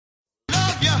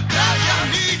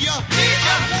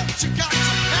you got to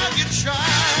have your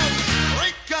child.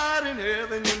 Great God in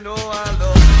heaven, you know I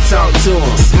love you. Talk to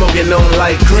him, smoking on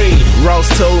light green. Ross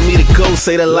told me to go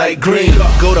say the light green.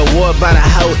 Go to war by the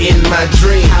house in my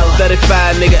dream.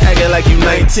 35 nigga acting like you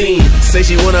 19. Say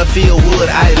she wanna feel wood,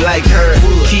 I like her.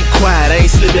 Keep quiet, I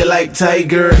ain't slipping like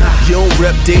Tiger. You don't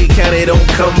rep Dade County, don't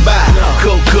come by.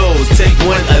 Coco's, take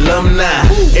one alumni.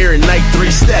 Every night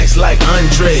 3 stacks like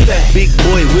Andre. Big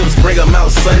boy whips, bring 'em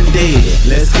out Sunday.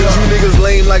 Let's go. You niggas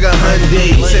lame like a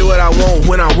Hyundai. Say what I want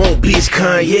when I want, bitch,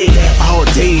 Kanye. All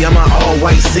day I'm an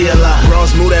all-white sailor.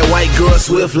 Ross move that white girl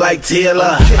swift like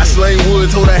Taylor. I slang wood,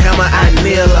 told her hammer, I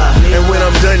nail her. And when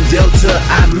I'm done Delta,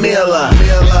 I mail her.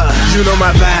 You know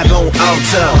my vibe on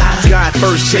Outta. God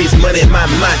first, chase money, my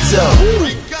motto.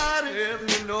 Great God in heaven,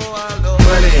 you know I love you.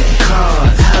 Money,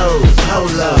 cars, hoes,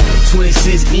 polo.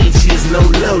 26 inches, no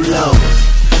low-low.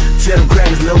 Tell them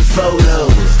crackers, no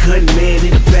photos. Cutting man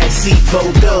in the backseat,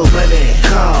 photo. Money,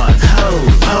 cars,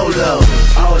 hoes, polo.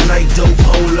 All night dope,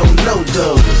 polo, no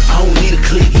dough. I don't need a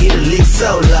click, hit a lick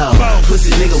solo.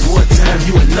 Pussy nigga, one time,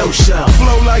 you a no-show.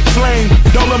 Flow like flame,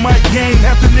 Dolomite gang.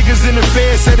 Half the niggas in the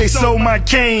Fed say they sold my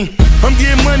cane. I'm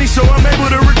getting money, so I'm able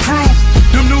to recruit.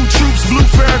 Them new troops, blue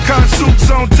Farrakhan suits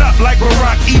on top like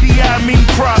Barack, EDI mean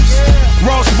props.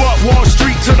 Ross bought Wall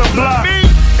Street to the block.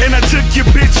 And I took your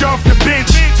bitch off the bench.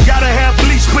 Gotta have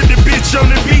bleach, put the bitch on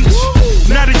the beach.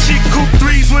 Now the chick coop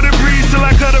 3s with a breeze till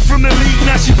I cut her from the league.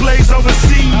 Now she plays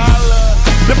overseas.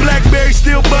 The Blackberry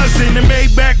still buzzing, the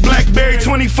Maybach Blackberry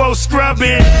 24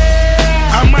 scrubbing.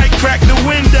 I might crack the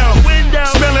window,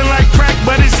 smelling like crack,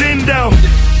 but it's Indo.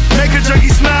 Make a junkie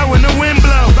smile when the wind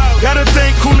blow. Gotta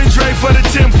thank Cool and Dre for the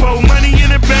tempo. Money in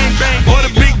the bank, or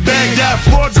the big bag. Got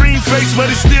 4 dream face,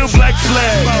 but it's still Black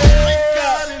Flag.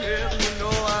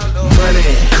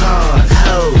 Money, cars,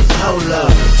 hoes, polo.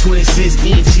 26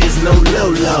 inches, no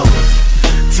low-low.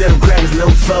 Tell them crackers, no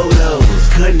photos.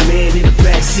 Cutting man in the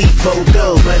backseat,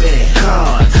 photo. Money,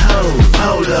 cars, hoes,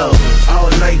 polo.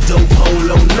 All night dope,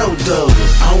 polo, no dough.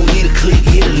 I don't need a click,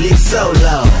 hit a lick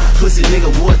solo. Pussy nigga,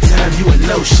 one time, you a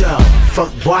no-show.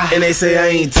 Fuck boy, and they say I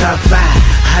ain't top 5.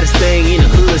 Hottest thing in the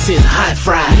hood since hot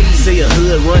fry. Say a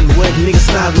hood run, what nigga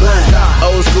stop lying.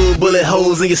 Old school bullet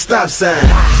holes in your stop sign.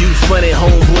 You funny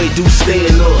homeboy, do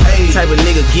stand up. Type of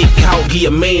nigga get caught, get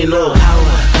a man up.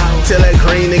 Tell that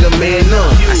green nigga man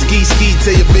up. I ski,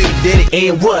 tell your baby daddy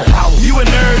and what? You a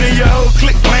nerd and your whole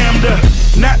clique lambda.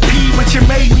 Not pee, but your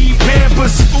maid need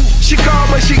Pampers. She called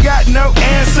but she got no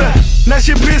answer. Now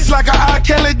she pissed like a R.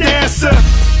 Kelly dancer.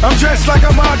 I'm dressed like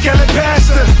I'm R. Kelly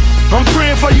pastor. I'm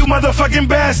praying for you motherfucking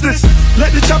bastards.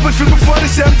 Let the chopper flip before they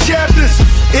 7 chapters.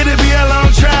 It'll be a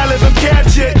long trial if I'm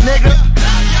captured, nigga.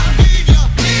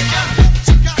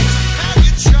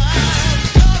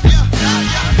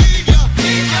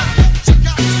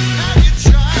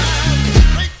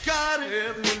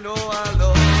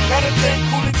 Gotta thank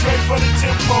Cool and Dre for the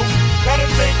tempo. Gotta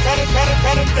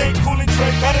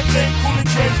thank Cool and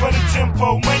Dre for the tempo.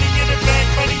 Money in the bank,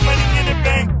 money.